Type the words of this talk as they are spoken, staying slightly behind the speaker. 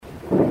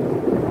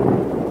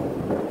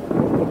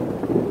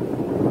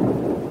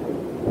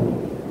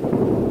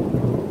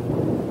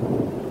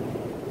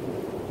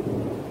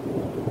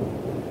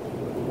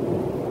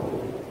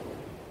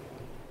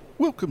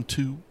welcome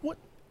to What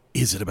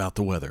Is It About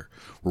the Weather,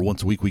 where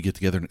once a week we get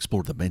together and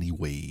explore the many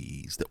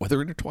ways that weather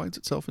intertwines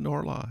itself into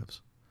our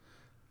lives.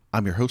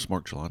 I'm your host,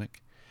 Mark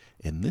Jelonic,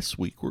 and this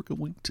week we're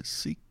going to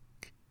seek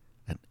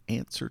an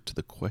answer to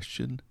the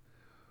question,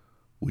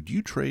 would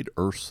you trade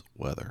Earth's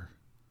weather?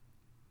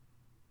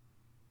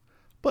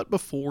 But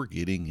before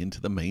getting into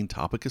the main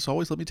topic, as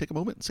always, let me take a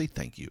moment and say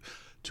thank you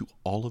to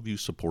all of you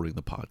supporting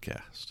the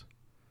podcast.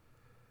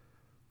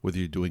 Whether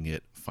you're doing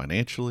it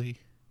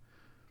financially,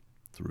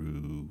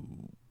 through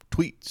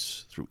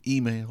tweets, through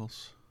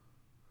emails,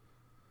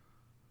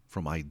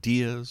 from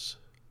ideas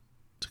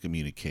to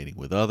communicating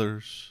with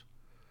others,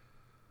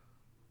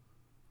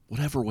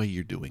 whatever way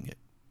you're doing it,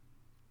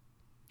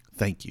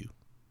 thank you.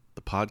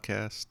 The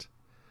podcast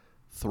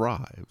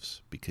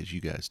thrives because you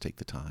guys take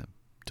the time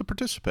to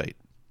participate.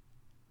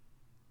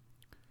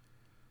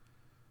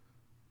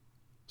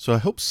 So I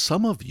hope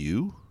some of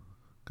you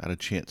got a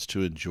chance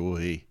to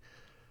enjoy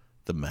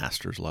the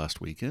Masters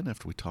last weekend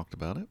after we talked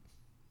about it.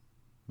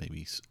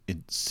 Maybe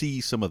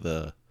see some of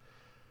the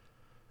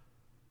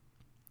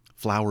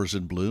flowers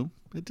in bloom.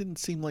 It didn't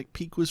seem like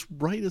peak was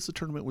right as the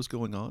tournament was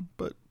going on,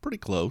 but pretty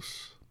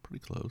close. Pretty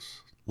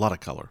close. A lot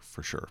of color,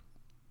 for sure.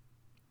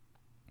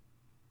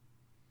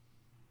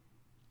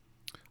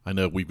 I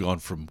know we've gone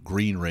from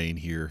green rain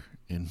here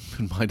in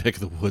my neck of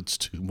the woods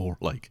to more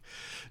like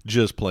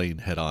just plain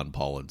head-on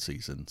pollen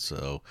season.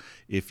 So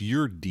if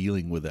you're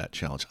dealing with that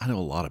challenge, I know a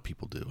lot of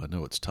people do. I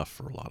know it's tough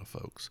for a lot of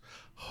folks.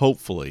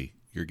 Hopefully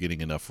you're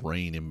getting enough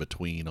rain in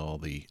between all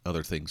the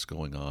other things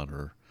going on,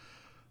 or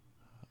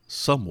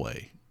some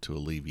way to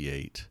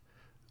alleviate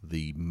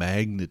the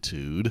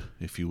magnitude,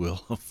 if you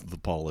will, of the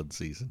pollen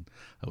season.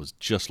 I was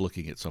just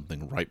looking at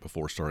something right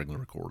before starting the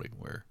recording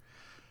where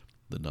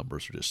the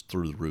numbers are just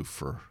through the roof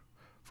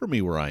for me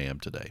where I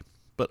am today.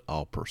 But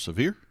I'll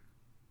persevere.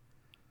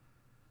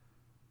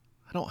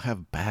 I don't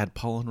have bad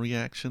pollen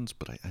reactions,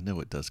 but I know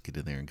it does get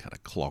in there and kind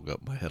of clog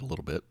up my head a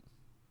little bit.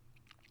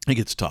 It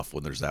gets tough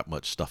when there's that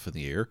much stuff in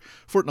the air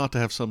for it not to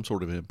have some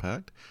sort of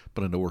impact.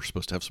 But I know we're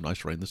supposed to have some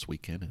nice rain this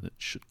weekend, and it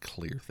should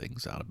clear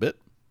things out a bit.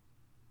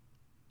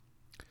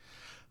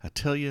 I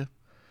tell you,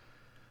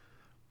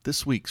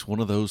 this week's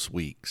one of those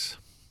weeks.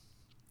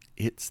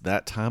 It's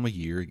that time of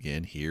year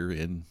again here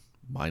in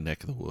my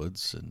neck of the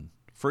woods. And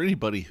for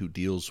anybody who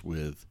deals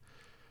with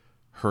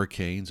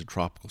hurricanes and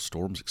tropical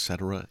storms,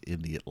 etc.,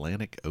 in the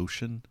Atlantic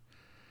Ocean,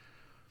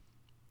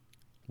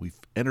 we've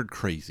entered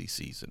crazy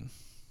season.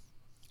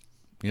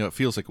 You know, it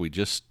feels like we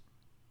just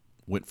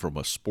went from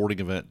a sporting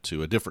event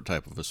to a different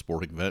type of a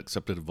sporting event,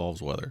 except it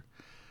involves weather,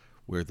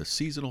 where the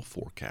seasonal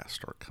forecasts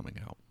start coming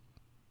out.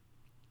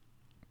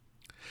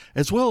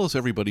 As well as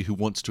everybody who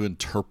wants to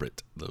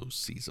interpret those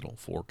seasonal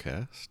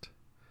forecasts.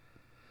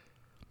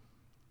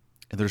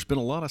 And there's been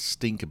a lot of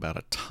stink about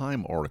a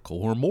Time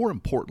article, or more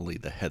importantly,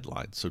 the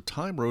headline. So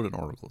Time wrote an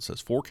article that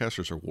says,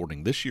 forecasters are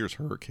warning this year's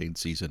hurricane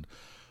season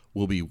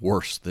will be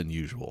worse than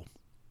usual.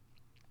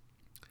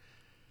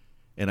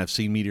 And I've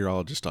seen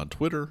meteorologists on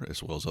Twitter,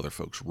 as well as other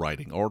folks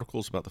writing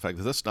articles about the fact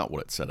that that's not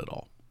what it said at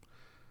all.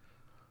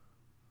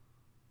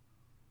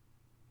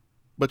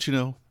 But you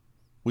know,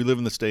 we live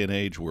in this day and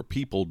age where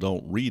people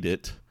don't read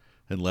it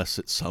unless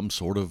it's some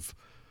sort of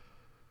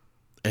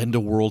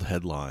end-of-world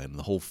headline,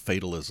 the whole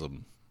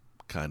fatalism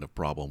kind of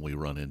problem we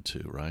run into,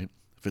 right?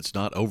 If it's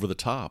not over the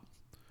top,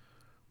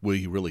 will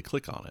you really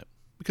click on it?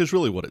 Because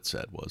really what it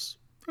said was,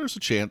 there's a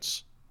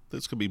chance that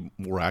it's going to be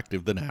more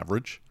active than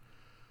average.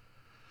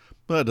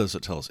 But that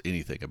doesn't tell us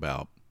anything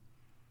about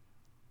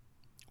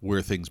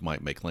where things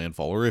might make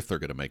landfall, or if they're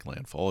going to make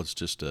landfall. It's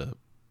just an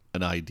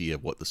idea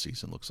of what the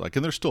season looks like.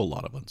 And there's still a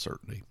lot of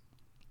uncertainty.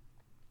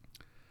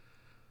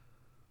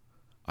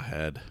 I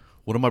had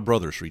one of my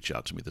brothers reach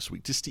out to me this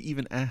week just to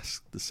even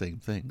ask the same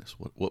things,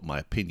 what my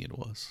opinion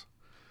was.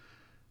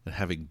 And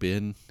having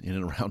been in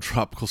and around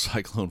tropical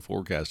cyclone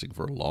forecasting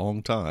for a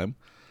long time,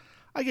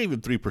 I gave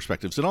him 3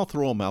 perspectives, and I'll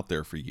throw them out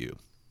there for you.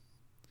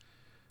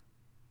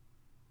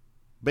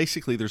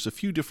 Basically, there's a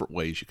few different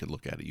ways you can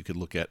look at it. You can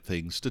look at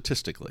things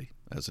statistically,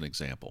 as an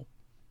example.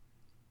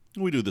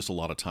 We do this a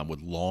lot of time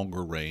with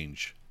longer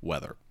range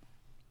weather.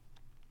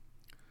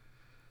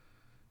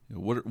 You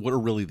know, what are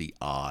really the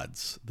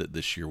odds that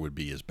this year would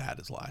be as bad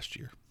as last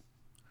year?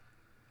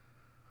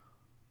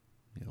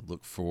 You know,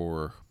 look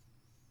for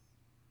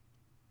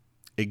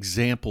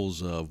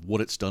examples of what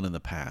it's done in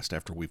the past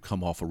after we've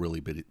come off a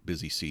really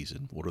busy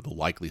season. What are the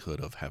likelihood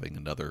of having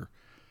another,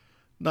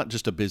 not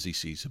just a busy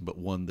season, but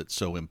one that's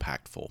so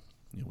impactful,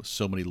 you know, with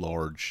so many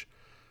large,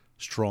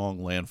 strong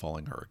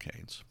landfalling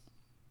hurricanes.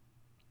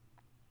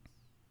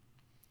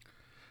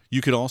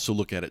 You can also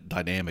look at it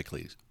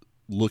dynamically,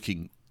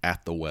 looking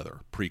at the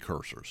weather,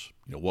 precursors,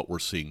 you know, what we're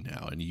seeing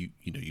now. And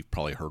you've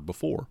probably heard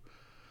before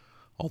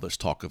all this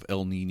talk of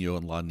El Nino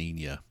and La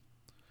Nina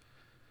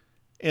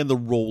and the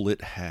role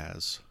it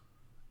has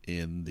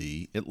in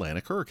the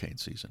Atlantic hurricane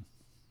season.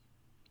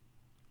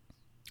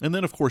 And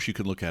then, of course, you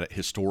can look at it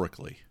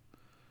historically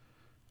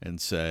and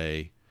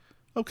say,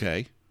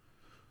 okay,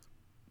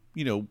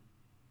 you know,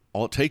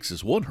 all it takes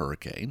is one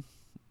hurricane.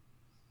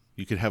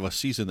 You could have a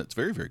season that's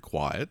very, very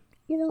quiet,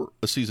 or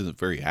a season that's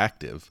very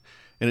active,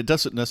 and it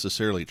doesn't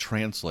necessarily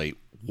translate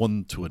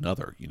one to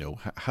another.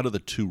 How do the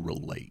two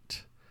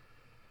relate?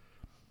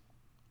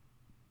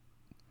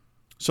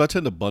 So I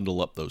tend to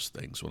bundle up those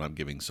things when I'm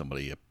giving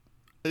somebody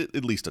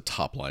at least a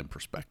top-line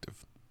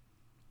perspective.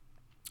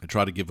 I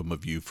try to give them a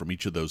view from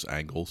each of those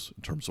angles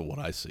in terms of what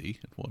I see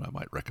and what I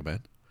might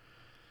recommend.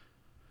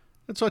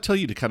 And so I tell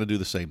you to kind of do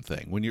the same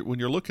thing. When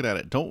you're looking at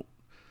it, don't,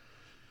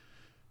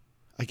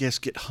 I guess,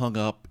 get hung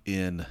up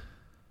in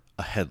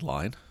a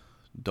headline.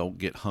 Don't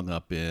get hung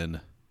up in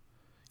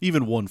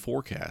even one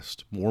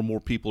forecast. More and more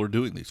people are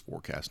doing these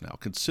forecasts now.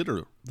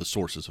 Consider the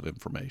sources of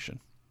information.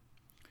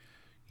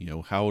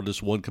 How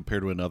does one compare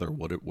to another?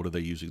 What are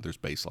they using their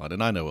baseline?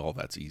 And I know all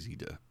that's easy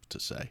to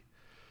say.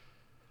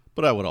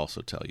 But I would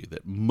also tell you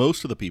that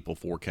most of the people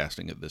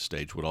forecasting at this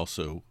stage would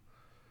also,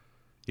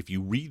 if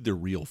you read their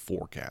real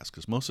forecast,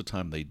 because most of the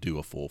time they do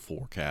a full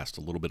forecast,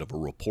 a little bit of a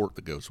report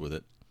that goes with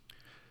it,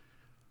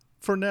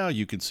 for now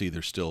you can see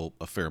there's still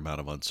a fair amount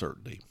of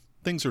uncertainty.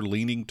 Things are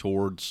leaning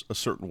towards a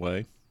certain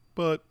way,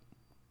 but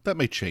that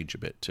may change a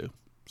bit too.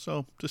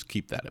 So just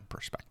keep that in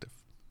perspective.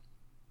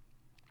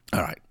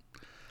 All right.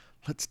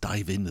 Let's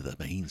dive into the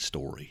main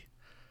story.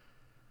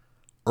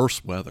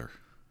 Earth's weather.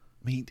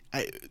 I mean,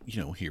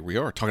 here we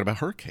are talking about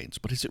hurricanes,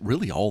 but is it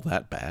really all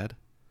that bad?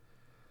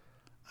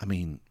 I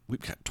mean, we've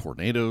got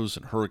tornadoes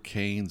and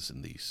hurricanes,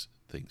 and these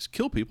things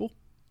kill people.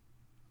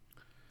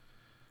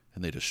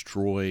 And they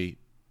destroy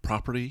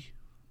property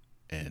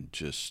and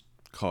just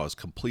cause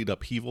complete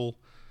upheaval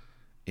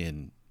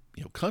in,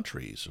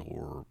 countries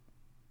or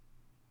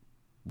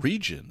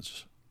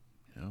regions.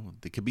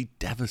 They could be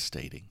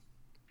devastating.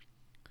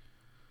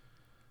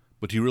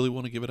 But do you really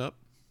want to give it up?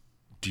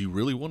 Do you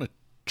really want to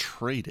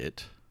trade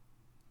it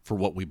for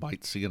what we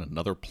might see in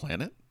another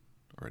planet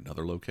or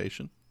another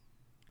location?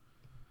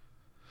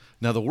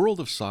 Now, the world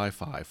of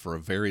sci-fi for a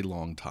very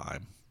long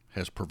time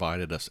has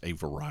provided us a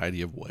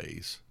variety of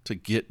ways to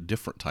get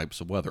different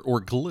types of weather, or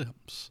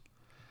glimpse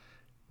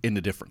into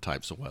different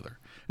types of weather.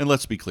 And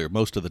let's be clear,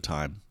 most of the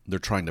time, they're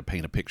trying to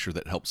paint a picture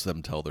that helps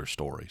them tell their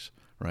stories,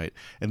 right?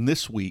 And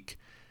this week,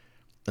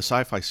 a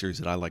sci-fi series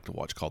that I like to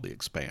watch called The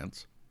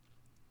Expanse,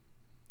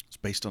 it's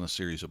based on a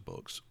series of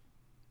books,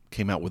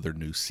 came out with their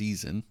new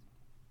season.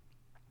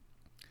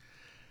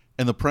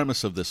 And the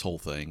premise of this whole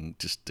thing,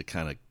 just to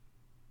kind of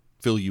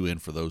fill you in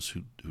for those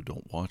who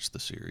don't watch the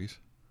series,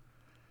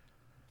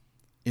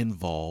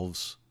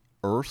 involves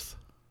Earth,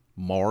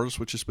 Mars,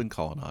 which has been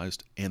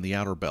colonized, and the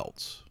outer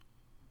belts.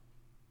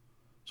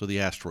 So the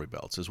asteroid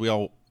belts. As we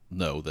all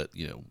know that,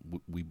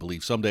 we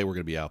believe someday we're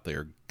going to be out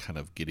there kind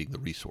of getting the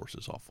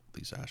resources off of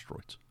these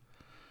asteroids.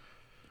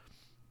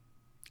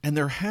 And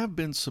there have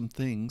been some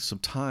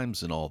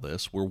times in all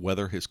this where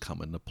weather has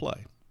come into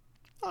play.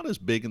 Not as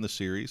big in the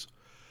series.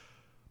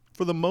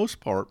 For the most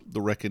part,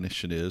 the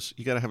recognition is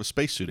you got to have a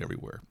spacesuit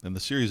everywhere. And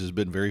the series has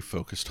been very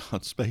focused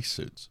on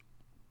spacesuits.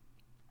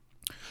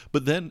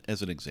 But then,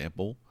 as an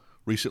example,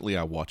 recently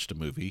I watched a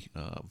movie,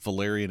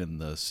 Valerian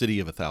and the City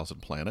of a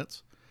Thousand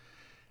Planets.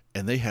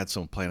 And they had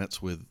some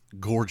planets with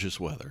gorgeous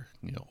weather.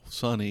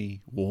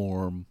 Sunny,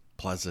 warm,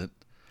 pleasant.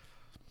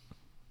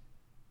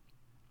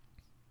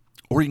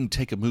 Or you can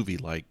take a movie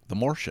like The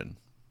Martian,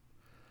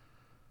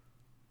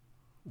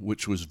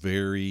 which was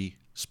very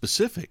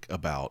specific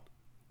about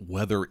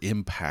weather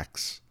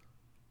impacts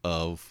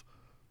of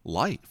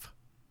life.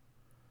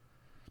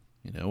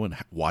 And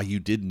why you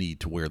did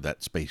need to wear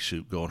that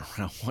spacesuit going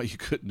around, why you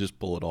couldn't just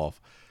pull it off.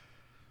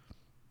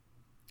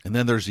 And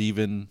then there's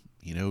even,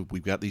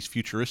 we've got these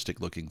futuristic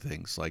looking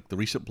things like the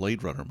recent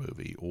Blade Runner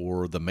movie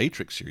or the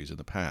Matrix series in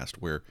the past,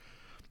 where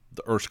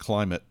the Earth's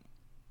climate,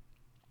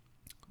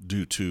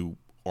 due to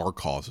our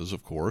causes,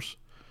 of course,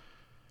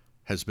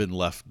 has been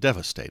left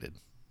devastated.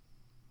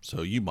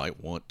 So you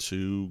might want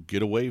to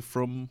get away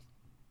from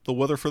the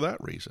weather for that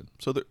reason.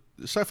 So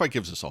sci-fi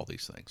gives us all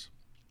these things.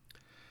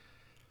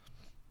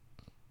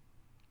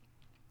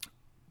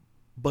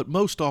 But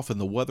most often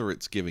the weather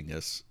it's giving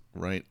us,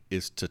 right,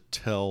 is to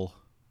tell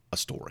a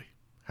story,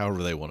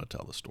 however they want to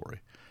tell the story.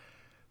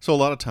 So a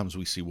lot of times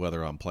we see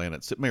weather on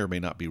planets that may or may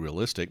not be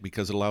realistic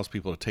because it allows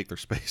people to take their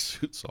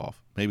spacesuits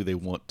off. Maybe they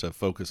want to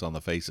focus on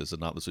the faces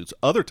and not the suits.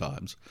 Other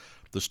times,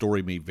 the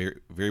story may very,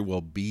 very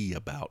well be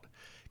about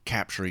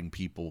capturing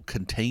people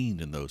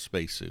contained in those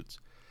spacesuits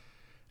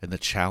and the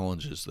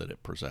challenges that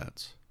it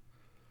presents.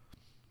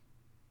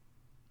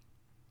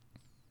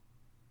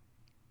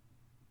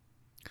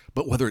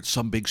 But whether it's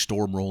some big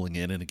storm rolling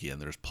in, and again,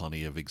 there's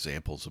plenty of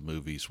examples of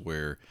movies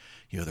where,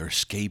 they're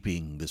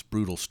escaping this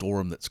brutal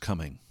storm that's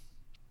coming.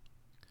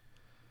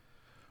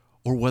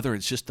 Or whether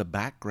it's just the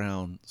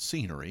background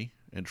scenery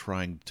and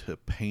trying to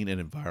paint an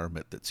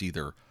environment that's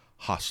either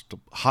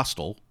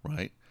hostile,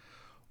 right,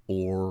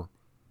 or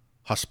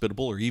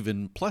hospitable, or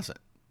even pleasant.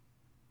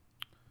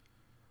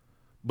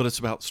 But it's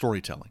about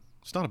storytelling.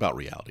 It's not about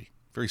reality.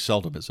 Very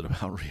seldom is it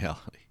about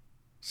reality.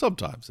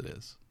 Sometimes it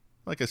is.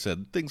 Like I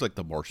said, things like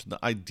The Martian,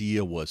 the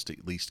idea was to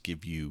at least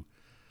give you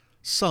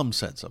some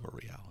sense of a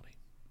reality.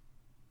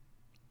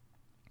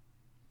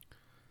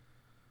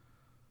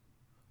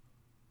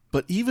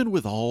 But even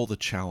with all the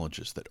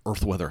challenges that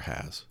Earth weather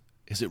has,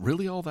 is it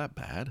really all that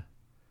bad?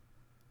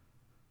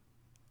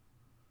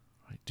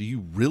 Right? Do you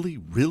really,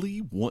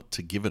 really want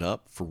to give it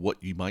up for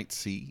what you might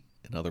see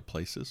in other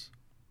places?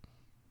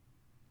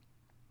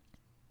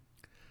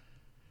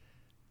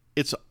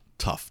 It's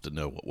tough to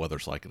know what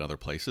weather's like in other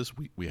places.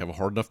 We have a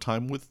hard enough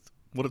time with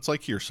what it's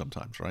like here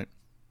sometimes, right?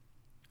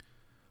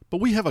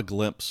 But we have a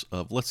glimpse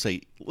of, let's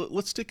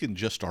stick in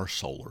just our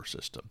solar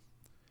system.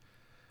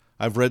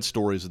 I've read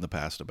stories in the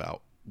past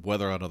about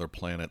weather on other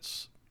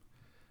planets,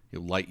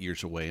 light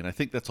years away, and I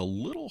think that's a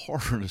little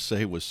harder to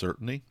say with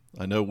certainty.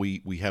 I know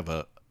we have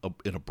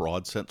in a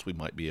broad sense, we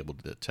might be able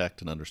to detect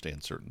and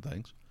understand certain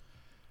things.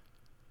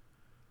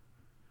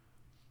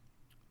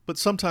 But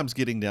sometimes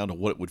getting down to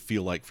what it would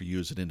feel like for you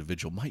as an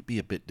individual might be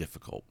a bit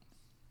difficult.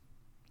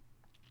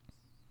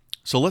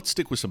 So let's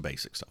stick with some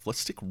basic stuff. Let's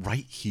stick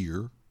right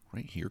here,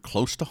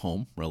 close to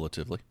home,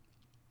 relatively.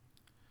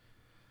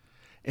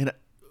 And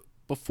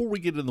before we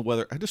get into the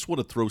weather, I just want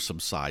to throw some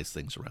size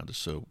things around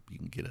just so you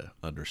can get an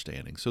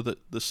understanding. So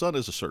the sun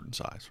is a certain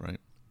size, right? And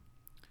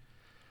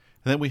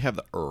then we have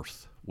the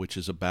Earth, which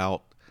is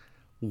about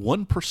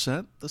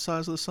 1% the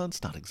size of the sun.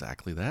 It's not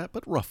exactly that,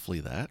 but roughly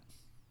that.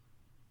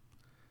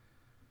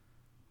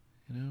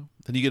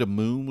 Then you get a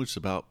moon, which is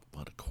about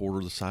a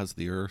quarter the size of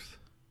the Earth.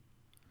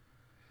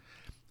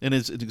 And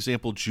as an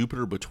example,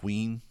 Jupiter,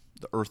 between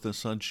the Earth and the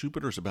sun,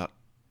 Jupiter is about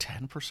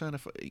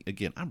 10%.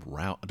 Again, I'm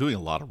doing a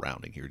lot of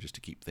rounding here just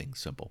to keep things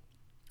simple.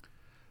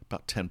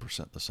 About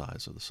 10% the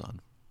size of the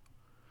sun.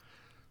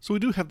 So we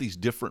do have these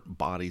different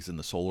bodies in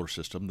the solar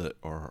system that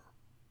are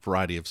a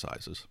variety of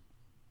sizes.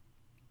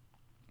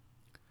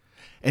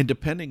 And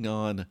depending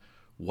on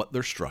what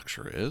their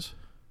structure is,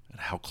 and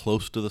how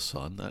close to the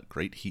sun, that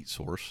great heat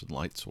source and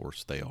light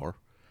source they are,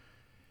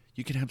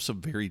 you can have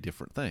some very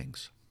different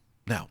things.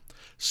 Now,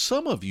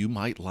 some of you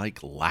might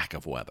like lack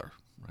of weather,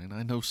 right?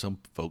 I know some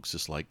folks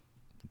just like,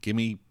 give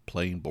me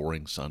plain,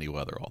 boring, sunny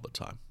weather all the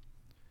time.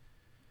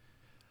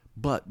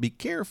 But be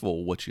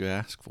careful what you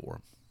ask for.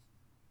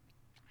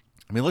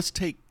 I mean, let's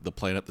take the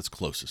planet that's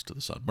closest to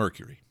the sun,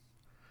 Mercury.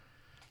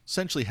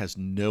 Essentially has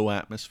no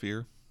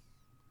atmosphere,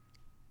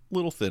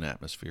 little thin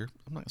atmosphere.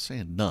 I'm not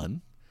saying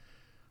none.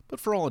 But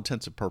for all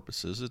intents and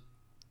purposes, it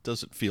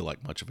doesn't feel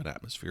like much of an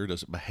atmosphere. It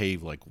doesn't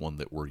behave like one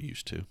that we're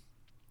used to.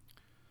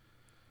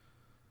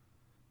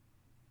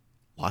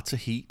 Lots of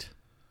heat.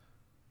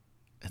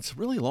 And some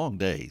really long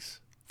days.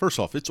 First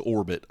off, its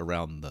orbit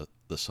around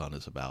the sun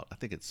is about, I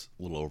think it's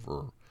a little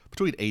over,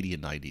 between 80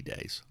 and 90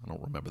 days. I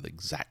don't remember the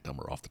exact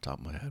number off the top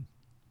of my head.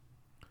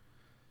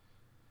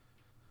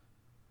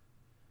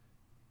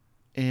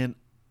 And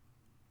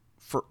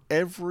for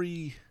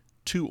every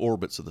 2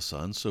 orbits of the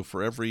sun, so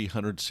for every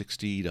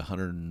 160 to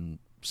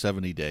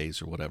 170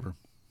 days or whatever,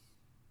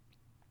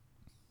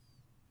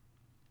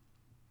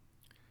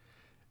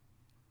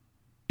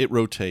 it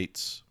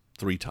rotates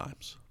 3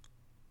 times.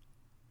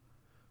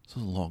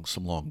 So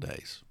some long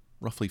days,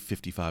 roughly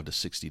 55 to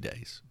 60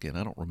 days. Again,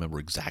 I don't remember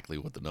exactly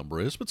what the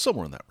number is, but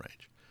somewhere in that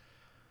range.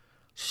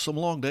 Some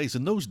long days,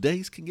 and those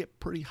days can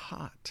get pretty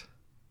hot.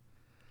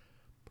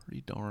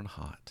 Pretty darn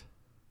hot.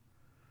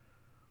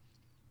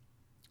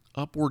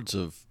 Upwards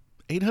of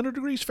 800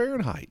 degrees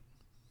Fahrenheit.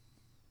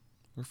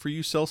 Or for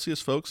you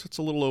Celsius folks, it's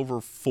a little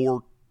over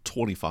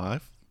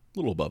 425, a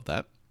little above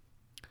that.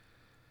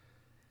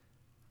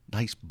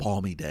 Nice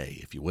balmy day,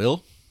 if you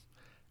will.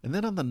 And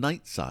then on the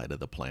night side of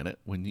the planet,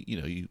 when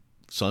you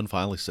sun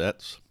finally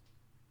sets,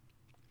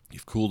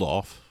 you've cooled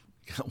off,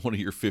 you got one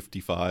of your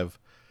 55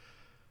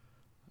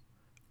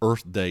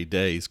 Earth Day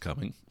days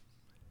coming,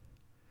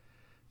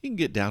 you can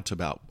get down to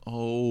about,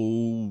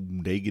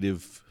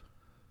 negative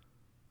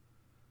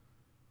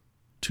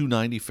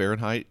 290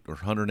 Fahrenheit or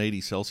 180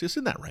 Celsius,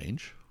 in that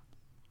range,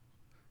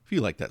 if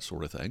you like that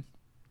sort of thing.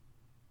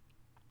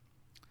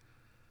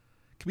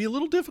 It can be a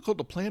little difficult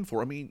to plan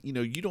for. I mean,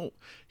 you don't,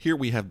 here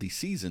we have these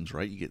seasons,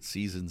 right? You get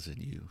seasons and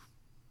you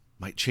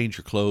might change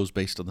your clothes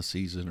based on the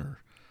season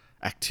or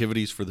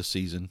activities for the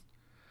season.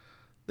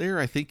 There,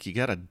 I think you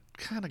got to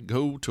kind of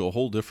go to a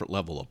whole different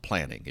level of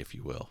planning, if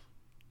you will.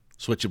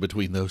 Switching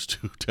between those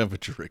two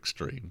temperature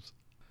extremes.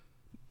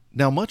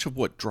 Now, much of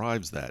what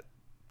drives that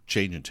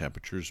change in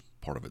temperatures,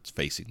 part of it's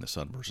facing the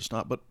sun versus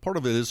not, but part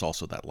of it is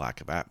also that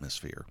lack of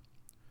atmosphere.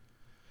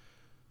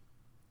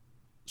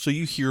 So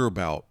you hear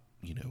about,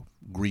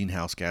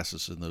 greenhouse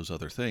gases and those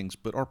other things,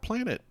 but our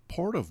planet,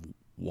 part of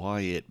why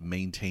it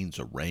maintains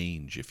a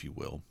range, if you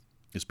will,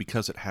 is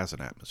because it has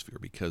an atmosphere,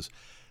 because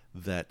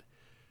that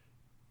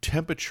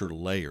temperature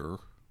layer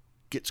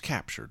gets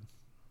captured.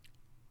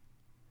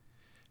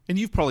 And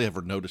you've probably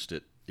ever noticed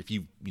it if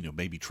you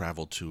maybe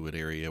traveled to an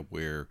area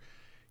where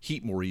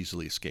heat more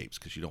easily escapes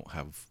because you don't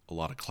have a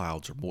lot of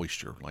clouds or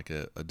moisture, like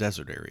a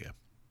desert area.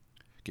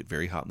 Get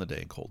very hot in the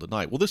day and cold at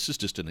night. Well, this is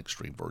just an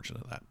extreme version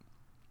of that.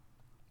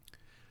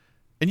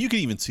 And you can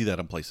even see that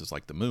in places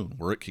like the moon,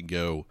 where it can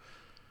go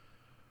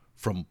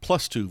from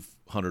plus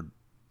 200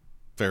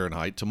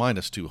 Fahrenheit to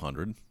minus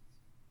 200.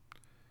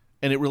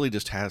 And it really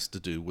just has to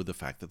do with the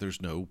fact that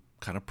there's no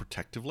kind of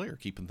protective layer,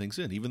 keeping things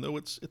in, even though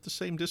it's at the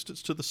same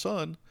distance to the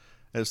sun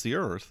as the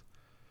Earth.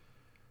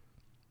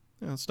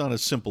 It's not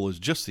as simple as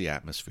just the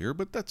atmosphere,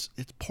 but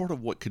it's part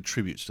of what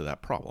contributes to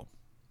that problem.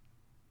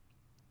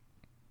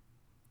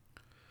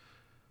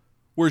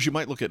 Whereas you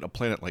might look at a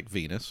planet like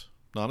Venus,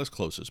 not as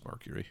close as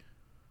Mercury,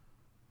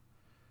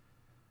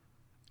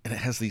 and it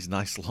has these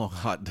nice long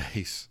hot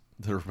days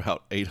that are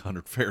about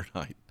 800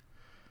 Fahrenheit.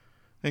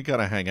 They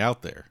kind of hang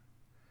out there.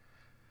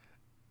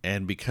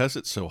 And because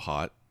it's so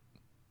hot,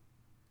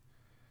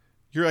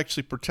 you're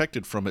actually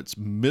protected from its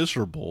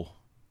miserable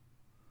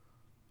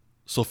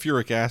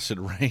sulfuric acid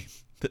rain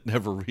that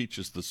never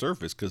reaches the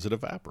surface because it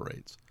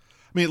evaporates.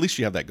 I mean, at least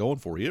you have that going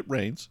for you. It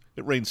rains.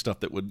 It rains stuff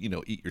that would,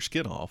 eat your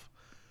skin off.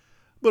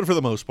 But for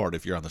the most part,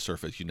 if you're on the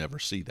surface, you never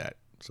see that.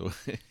 So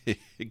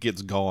it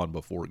gets gone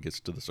before it gets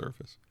to the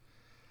surface.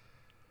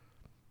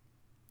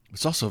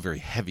 It's also a very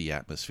heavy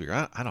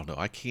atmosphere. I don't know.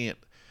 I can't,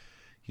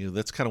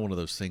 that's kind of one of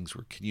those things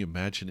where, can you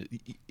imagine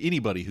it?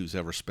 Anybody who's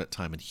ever spent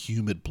time in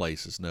humid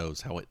places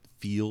knows how it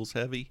feels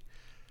heavy,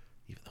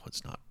 even though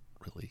it's not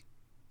really.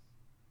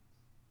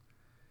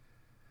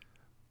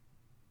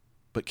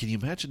 But can you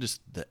imagine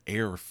just the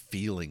air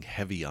feeling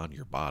heavy on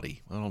your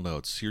body? I don't know.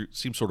 It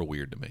seems sort of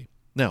weird to me.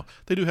 Now,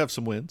 they do have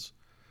some winds,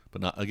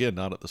 but not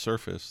at the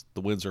surface.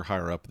 The winds are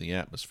higher up in the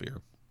atmosphere.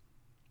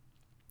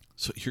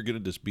 So you're going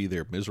to just be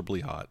there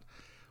miserably hot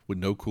with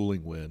no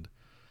cooling wind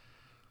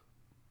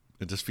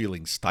and just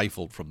feeling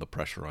stifled from the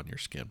pressure on your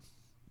skin.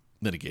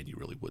 Then again, you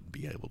really wouldn't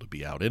be able to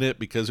be out in it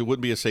because it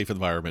wouldn't be a safe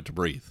environment to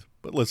breathe.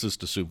 But let's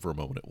just assume for a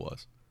moment it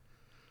was.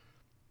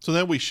 So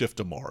then we shift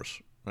to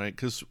Mars, right?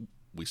 Because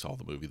we saw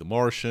the movie The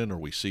Martian, or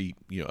we see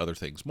other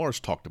things Mars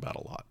talked about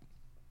a lot.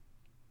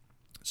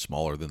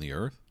 Smaller than the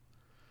Earth,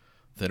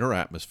 thinner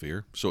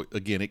atmosphere. So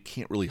again, it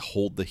can't really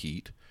hold the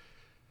heat.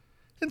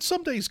 And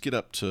some days get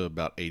up to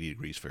about 80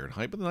 degrees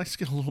Fahrenheit, but the nights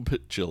get a little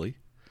bit chilly.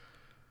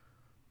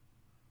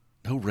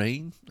 No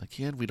rain.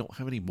 Again, we don't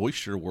have any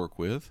moisture to work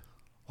with.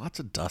 Lots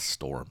of dust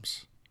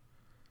storms.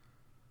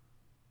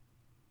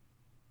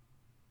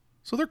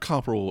 So there are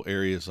comparable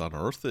areas on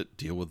Earth that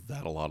deal with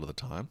that a lot of the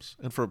times.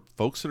 And for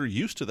folks that are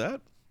used to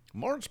that,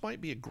 Mars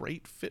might be a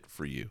great fit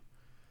for you.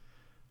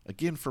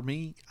 Again, for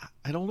me,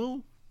 I don't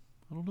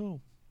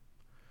know.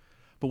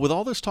 But with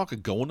all this talk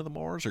of going to the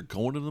Mars or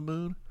going to the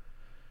moon,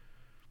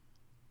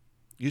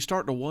 you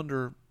start to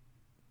wonder,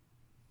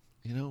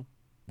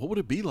 what would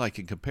it be like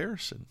in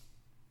comparison?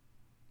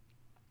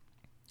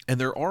 And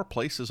there are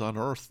places on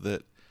Earth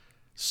that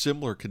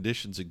similar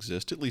conditions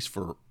exist, at least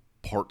for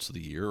parts of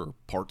the year or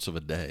parts of a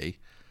day,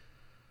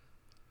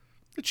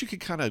 that you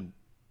could kind of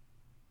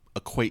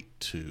equate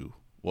to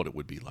what it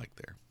would be like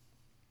there.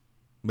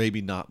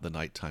 Maybe not the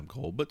nighttime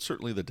cold, but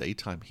certainly the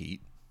daytime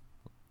heat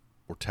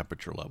or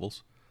temperature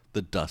levels,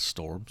 the dust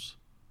storms,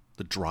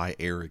 the dry,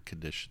 arid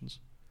conditions.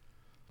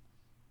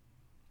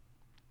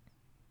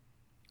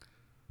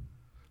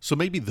 So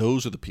maybe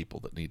those are the people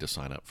that need to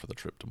sign up for the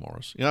trip to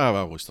Mars. I've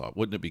always thought,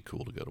 wouldn't it be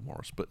cool to go to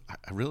Mars? But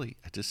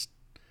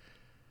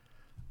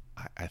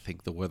I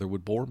think the weather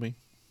would bore me.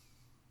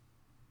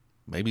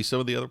 Maybe some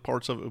of the other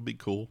parts of it would be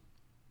cool.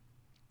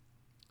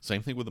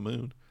 Same thing with the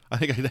moon. I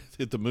think I'd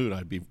hit the moon,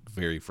 I'd be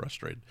very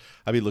frustrated.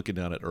 I'd be looking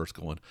down at Earth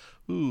going,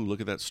 ooh, look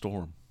at that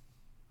storm.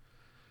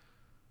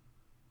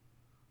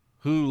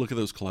 Ooh, look at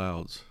those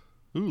clouds.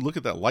 Ooh, look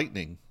at that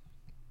lightning.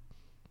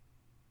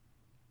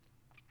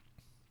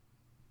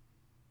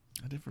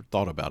 I never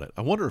thought about it.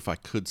 I wonder if I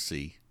could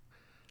see.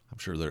 I'm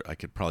sure I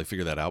could probably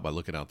figure that out by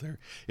looking out there.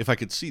 If I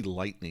could see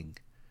lightning.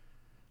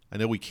 I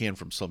know we can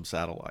from some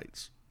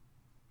satellites.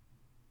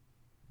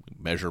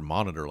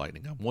 Monitor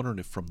lightning. I'm wondering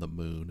if from the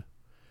moon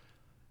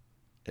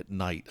at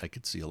night I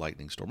could see a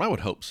lightning storm. I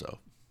would hope so.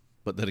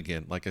 But then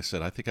again, like I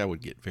said, I think I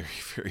would get very,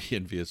 very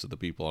envious of the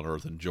people on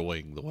Earth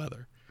enjoying the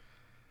weather.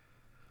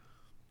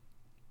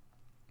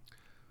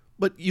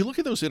 But you look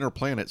at those inner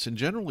planets, and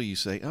generally you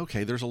say,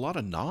 okay, there's a lot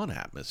of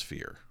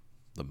non-atmosphere.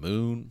 The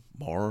moon,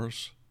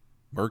 Mars,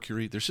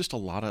 Mercury, there's just a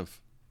lot of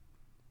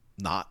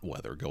not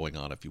weather going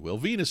on, if you will.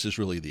 Venus is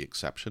really the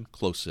exception,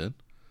 close in,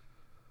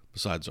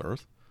 besides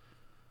Earth.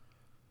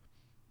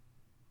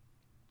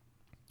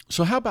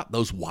 So how about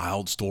those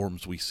wild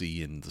storms we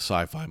see in the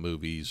sci-fi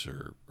movies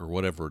or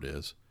whatever it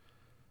is?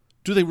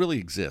 Do they really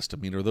exist? I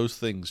mean, are those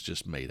things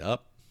just made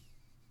up?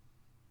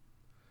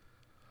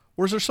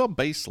 Or is there some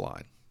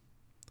baseline?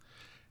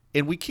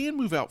 And we can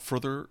move out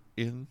further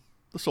in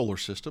the solar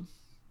system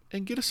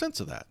and get a sense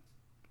of that,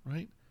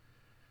 right?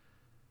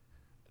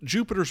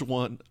 Jupiter's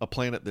a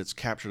planet that's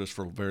captured us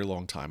for a very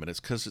long time, and it's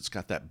because it's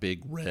got that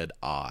big red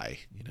eye,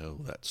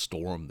 that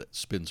storm that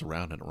spins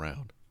around and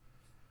around.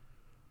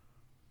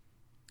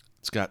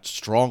 It's got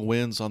strong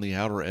winds on the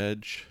outer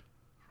edge,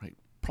 right?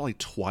 Probably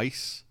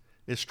twice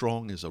as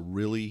strong as a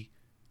really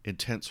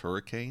intense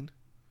hurricane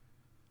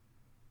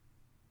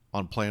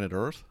on planet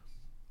Earth.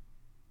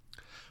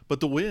 But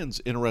the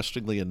winds,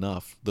 interestingly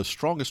enough, the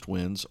strongest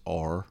winds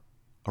are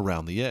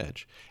around the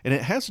edge. And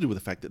it has to do with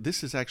the fact that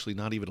this is actually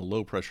not even a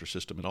low pressure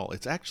system at all.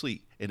 It's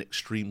actually an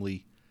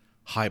extremely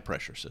high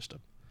pressure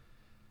system.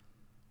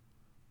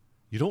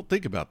 You don't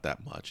think about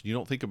that much. You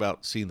don't think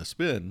about seeing the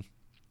spin,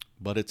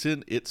 but it's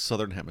in its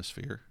southern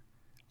hemisphere,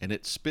 and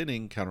it's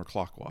spinning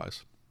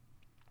counterclockwise.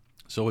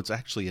 So it's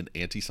actually an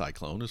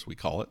anticyclone, as we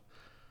call it.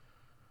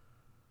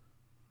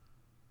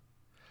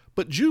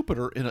 But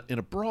Jupiter, in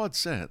a broad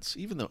sense,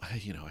 even though,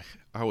 I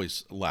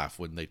always laugh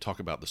when they talk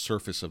about the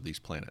surface of these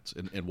planets,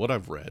 and what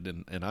I've read,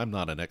 and I'm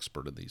not an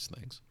expert in these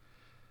things,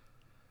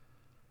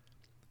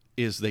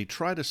 is they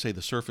try to say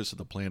the surface of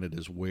the planet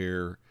is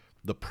where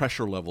the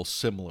pressure level's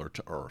similar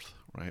to Earth,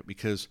 right?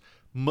 Because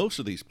most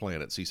of these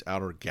planets, these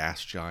outer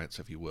gas giants,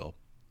 if you will,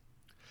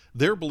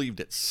 they're believed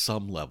at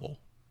some level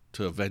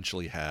to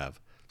eventually have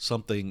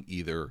something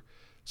either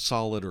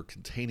solid or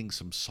containing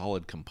some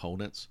solid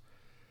components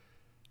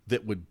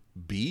that would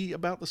be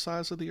about the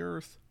size of the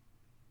Earth.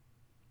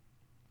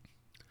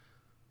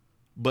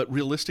 But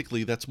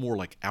realistically, that's more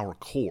like our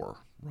core,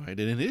 right? And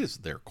it is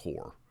their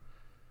core.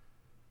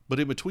 But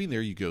in between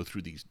there, you go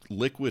through these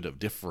liquid of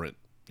different,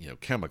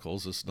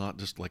 chemicals. It's not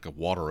just like a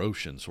water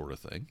ocean sort of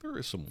thing. There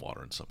is some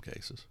water in some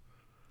cases.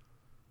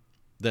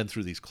 Then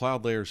through these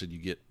cloud layers, and you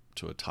get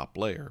to a top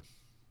layer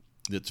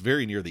that's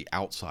very near the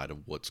outside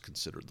of what's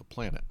considered the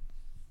planet,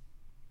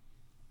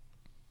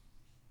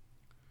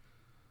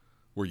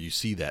 where you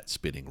see that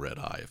spinning red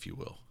eye, if you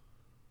will.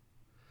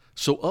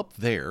 So up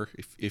there,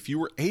 if you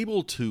were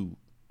able to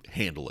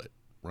handle it,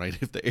 right,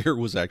 if the air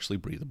was actually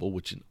breathable,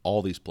 which in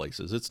all these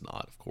places it's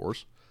not, of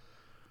course,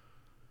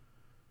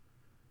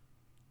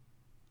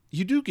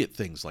 you do get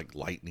things like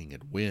lightning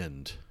and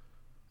wind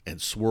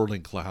and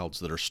swirling clouds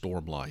that are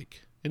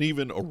storm-like, and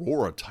even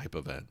aurora-type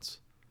events.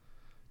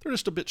 They're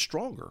just a bit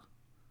stronger.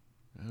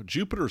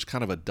 Jupiter's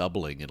kind of a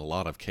doubling in a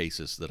lot of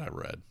cases that I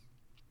read.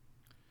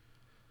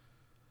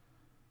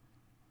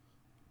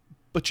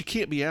 But you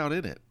can't be out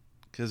in it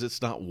because it's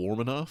not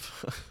warm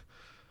enough.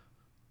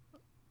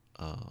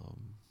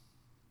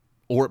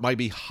 Or it might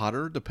be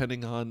hotter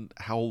depending on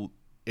how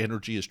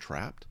energy is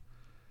trapped.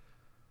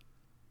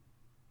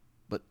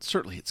 But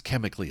certainly it's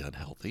chemically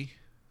unhealthy.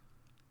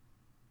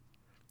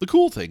 The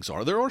cool things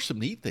are, there are some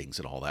neat things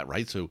and all that,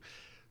 right? So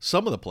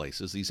some of the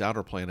places, these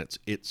outer planets,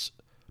 it's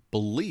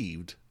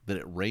believed that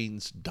it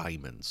rains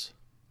diamonds.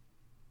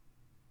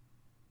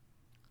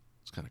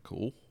 It's kind of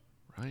cool,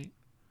 right?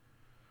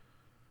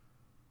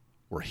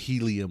 Or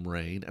helium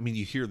rain. I mean,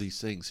 you hear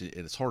these things, and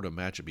it's hard to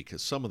imagine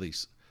because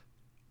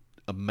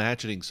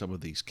imagining some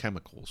of these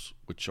chemicals,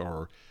 which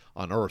are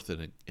on Earth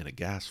in a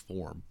gas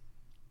form,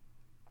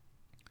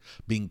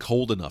 being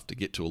cold enough to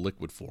get to a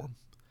liquid form.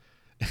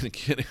 And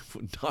again, it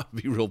would not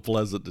be real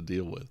pleasant to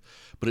deal with.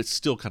 But it's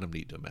still kind of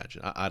neat to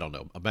imagine. I don't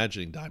know.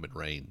 Imagining diamond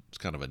rain is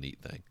kind of a neat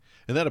thing.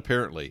 And that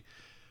apparently,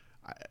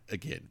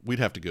 again, we'd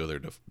have to go there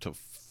to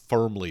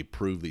firmly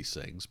prove these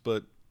things.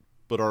 But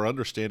our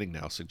understanding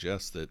now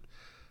suggests that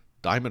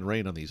diamond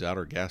rain on these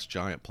outer gas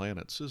giant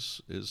planets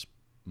is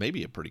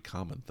maybe a pretty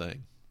common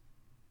thing.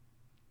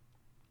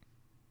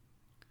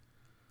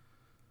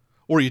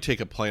 Or you take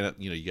a planet,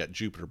 you got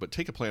Jupiter, but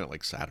take a planet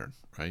like Saturn,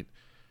 right?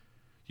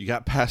 You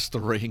got past the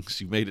rings,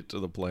 you made it to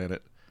the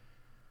planet.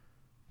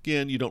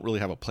 Again, you don't really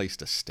have a place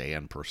to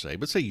stand per se,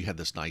 but say you had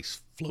this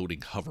nice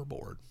floating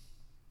hoverboard.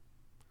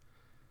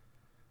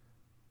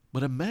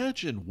 But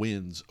imagine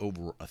winds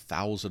over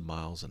 1,000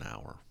 miles an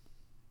hour.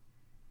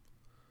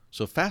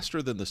 So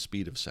faster than the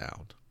speed of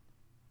sound.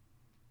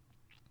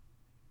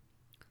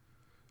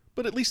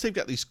 But at least they've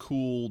got these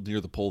cool,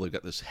 near the pole, they've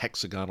got this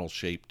hexagonal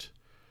shaped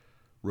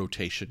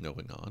rotation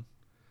going on.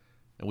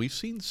 And we've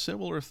seen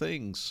similar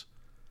things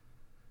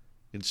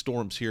in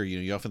storms here.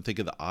 You often think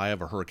of the eye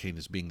of a hurricane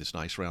as being this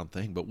nice round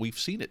thing, but we've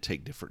seen it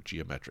take different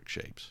geometric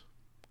shapes.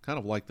 Kind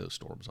of like those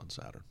storms on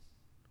Saturn.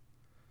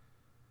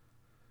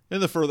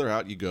 And the further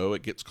out you go,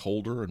 it gets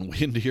colder and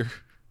windier.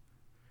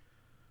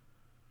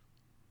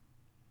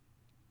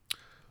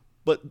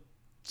 But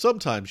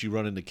sometimes you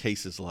run into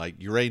cases like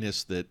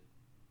Uranus that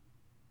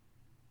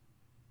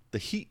the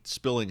heat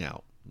spilling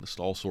out.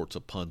 Just all sorts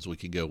of puns we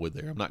can go with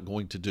there. I'm not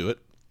going to do it.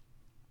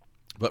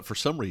 But for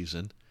some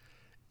reason,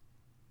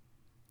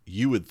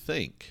 you would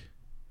think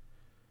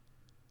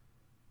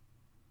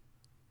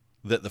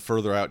that the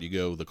further out you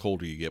go, the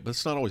colder you get. But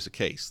it's not always the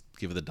case.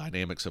 Given the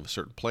dynamics of a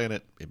certain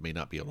planet, it may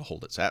not be able to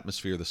hold its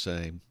atmosphere the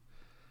same.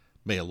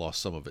 May have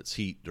lost some of its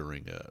heat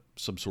during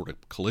some sort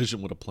of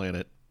collision with a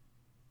planet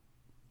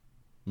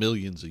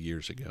millions of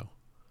years ago.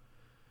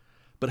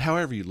 But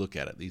however you look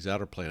at it, these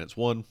outer planets,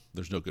 one,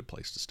 there's no good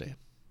place to stand.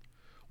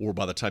 Or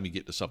by the time you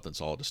get to something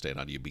solid to stand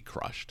on, you'd be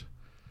crushed.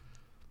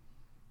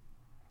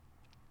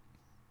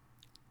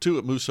 Two,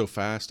 it moves so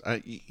fast.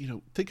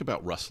 Think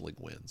about rustling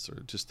winds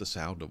or just the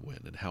sound of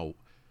wind and how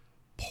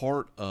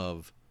part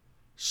of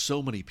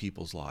so many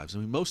people's lives. I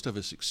mean, most of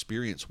us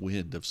experience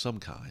wind of some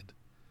kind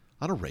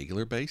on a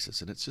regular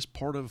basis, and it's just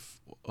part of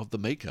the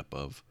makeup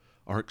of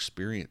our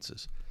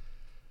experiences.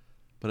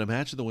 But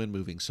imagine the wind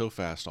moving so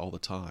fast all the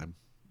time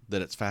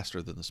that it's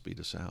faster than the speed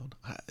of sound.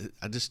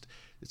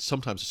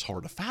 Sometimes it's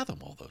hard to fathom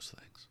all those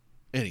things.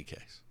 Any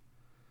case.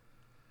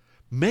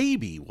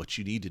 Maybe what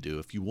you need to do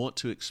if you want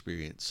to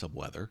experience some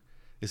weather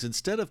is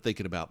instead of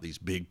thinking about these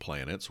big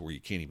planets where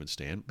you can't even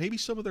stand, maybe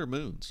some of their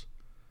moons.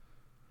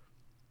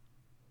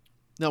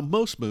 Now,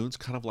 most moons,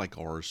 kind of like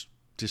ours,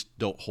 just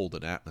don't hold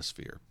an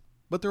atmosphere.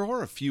 But there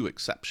are a few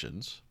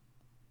exceptions.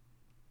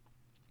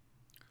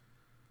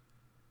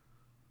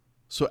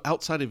 So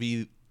outside of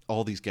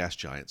all these gas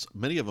giants,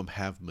 many of them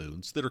have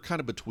moons that are kind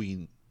of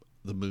between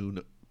the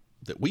moon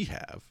that we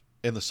have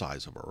and the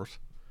size of Earth.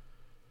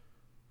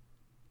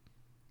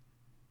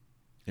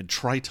 And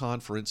Triton,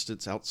 for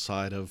instance,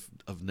 outside of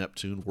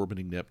Neptune,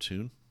 orbiting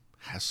Neptune,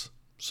 has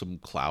some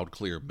cloud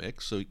clear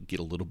mix, so you can get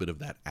a little bit of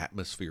that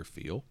atmosphere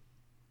feel.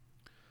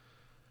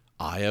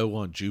 Io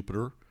on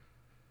Jupiter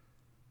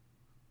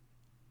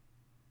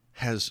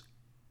has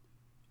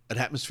an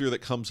atmosphere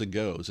that comes and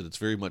goes, and it's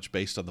very much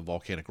based on the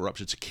volcanic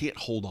eruptions. It can't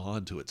hold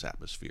on to its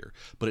atmosphere,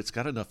 but it's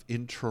got enough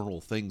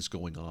internal things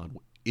going on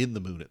in the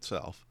moon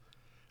itself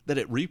that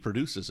it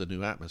reproduces a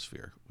new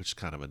atmosphere, which is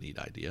kind of a neat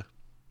idea.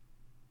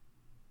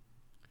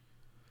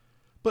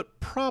 But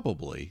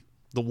probably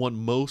the one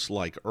most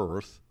like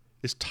Earth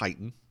is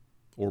Titan,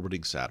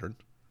 orbiting Saturn.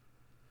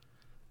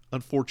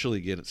 Unfortunately,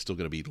 again, it's still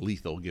going to be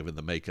lethal given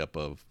the makeup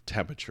of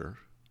temperature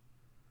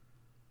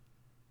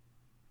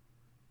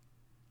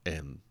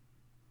and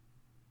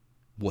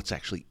what's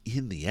actually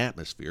in the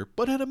atmosphere.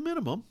 But at a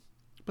minimum,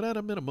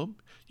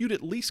 you'd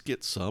at least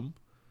get some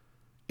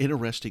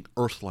interesting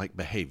Earth-like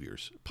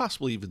behaviors,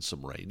 possibly even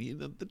some rain.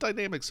 The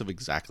dynamics of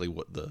exactly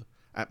what the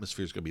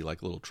atmosphere is going to be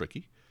like a little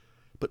tricky,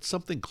 but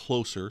something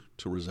closer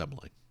to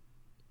resembling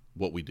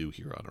what we do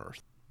here on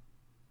Earth.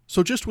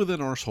 So just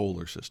within our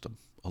solar system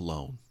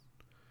alone,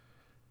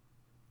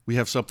 we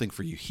have something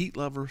for you heat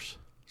lovers,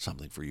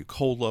 something for you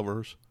cold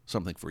lovers,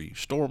 something for you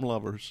storm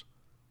lovers.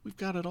 We've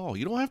got it all.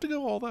 You don't have to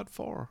go all that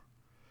far.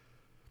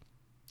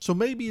 So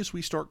maybe as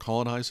we start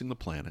colonizing the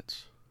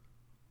planets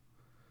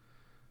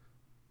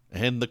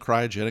and the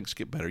cryogenics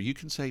get better, you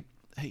can say,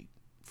 hey,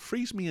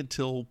 freeze me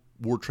until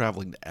we're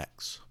traveling to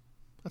X.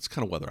 That's the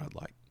kind of weather I'd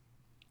like.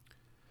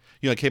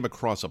 I came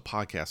across a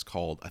podcast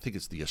called, I think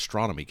it's the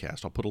Astronomy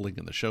Cast. I'll put a link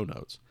in the show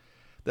notes,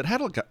 that had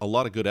a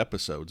lot of good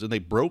episodes, and they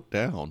broke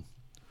down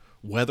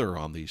weather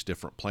on these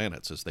different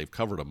planets as they've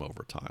covered them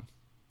over time.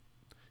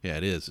 Yeah,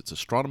 it is. It's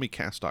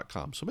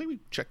astronomycast.com, so maybe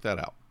check that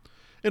out.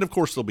 And, of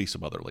course, there'll be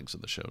some other links in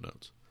the show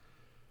notes.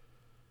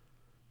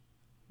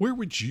 Where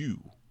would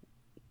you?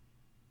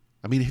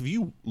 Have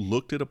you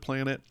looked at a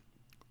planet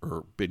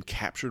or been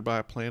captured by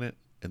a planet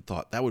and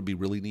thought that would be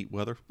really neat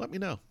weather? Let me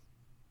know.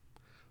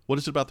 What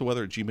is it about the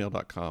weather at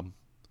gmail.com?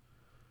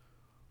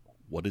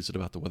 What is it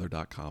about the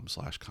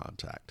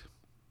weather.com/contact?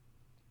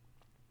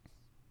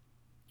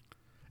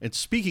 And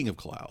speaking of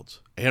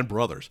clouds and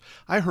brothers,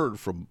 I heard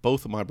from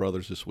both of my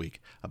brothers this week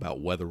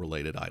about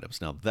weather-related items.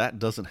 Now, that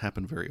doesn't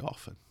happen very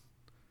often.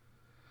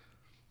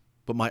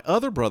 But my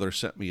other brother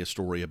sent me a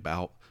story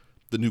about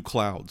the new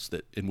clouds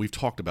and we've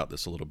talked about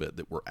this a little bit,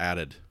 that were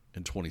added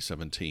in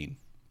 2017,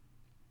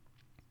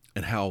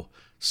 and how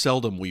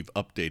seldom we've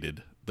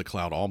updated the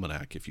cloud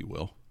almanac, if you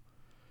will.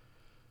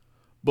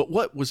 But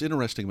what was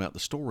interesting about the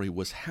story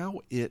was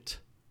how it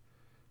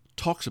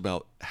talks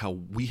about how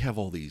we have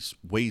all these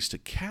ways to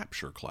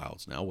capture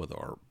clouds now with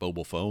our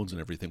mobile phones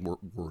and everything.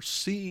 We're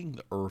seeing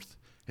the Earth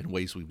in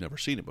ways we've never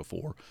seen it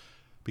before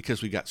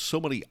because we've got so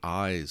many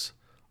eyes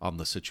on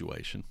the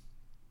situation.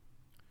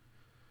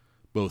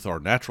 Both our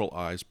natural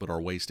eyes, but our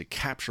ways to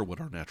capture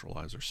what our natural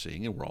eyes are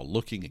seeing. And we're all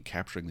looking and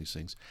capturing these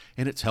things.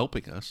 And it's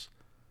helping us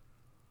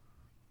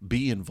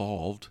be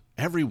involved,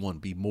 everyone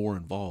be more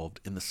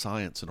involved in the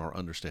science and our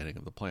understanding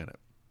of the planet.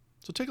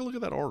 So take a look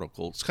at that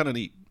article. It's kind of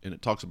neat, and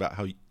it talks about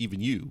how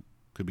even you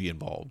could be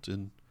involved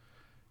in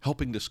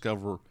helping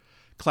discover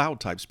cloud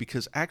types,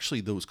 because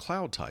actually those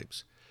cloud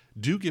types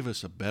do give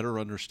us a better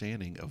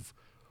understanding of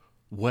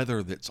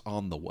weather that's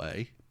on the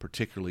way,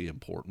 particularly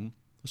important,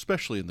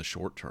 especially in the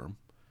short term.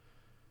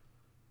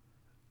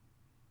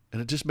 And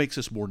it just makes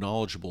us more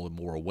knowledgeable and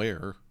more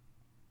aware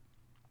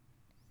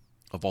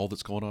of all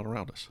that's going on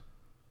around us.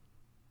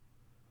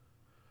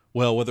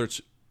 Well, whether it's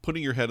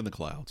putting your head in the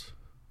clouds,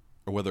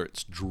 or whether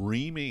it's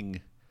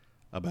dreaming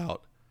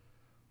about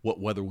what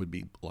weather would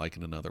be like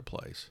in another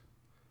place,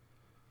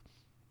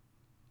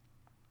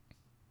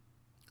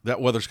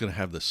 that weather's going to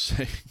have the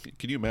same.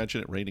 Can you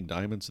imagine it raining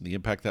diamonds and the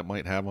impact that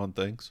might have on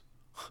things?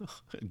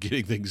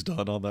 Getting things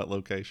done on that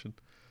location.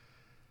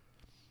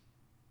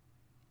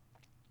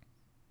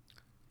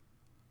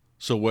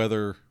 So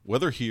whether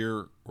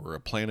here or a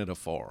planet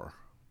afar,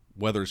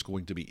 weather's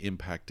going to be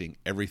impacting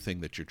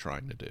everything that you're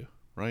trying to do,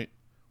 right?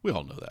 We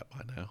all know that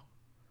by now.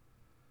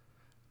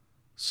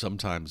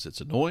 Sometimes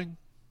it's annoying,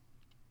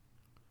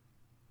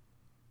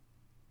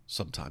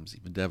 sometimes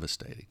even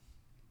devastating,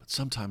 but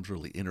sometimes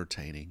really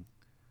entertaining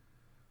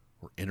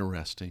or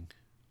interesting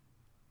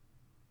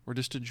or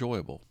just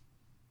enjoyable.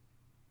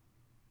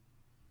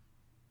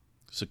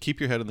 So keep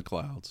your head in the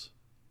clouds,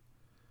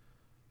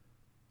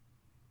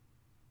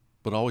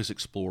 but always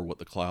explore what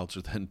the clouds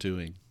are then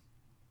doing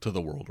to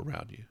the world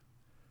around you.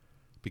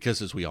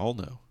 Because as we all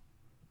know,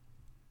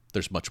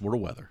 there's much more to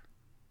weather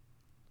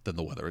than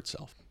the weather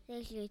itself.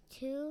 There's your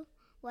two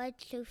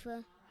white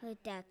sofa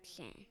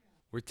production.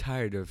 We're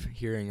tired of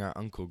hearing our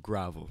uncle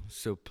grovel,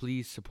 so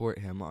please support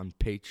him on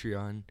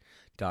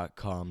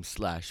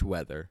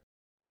patreon.com/weather.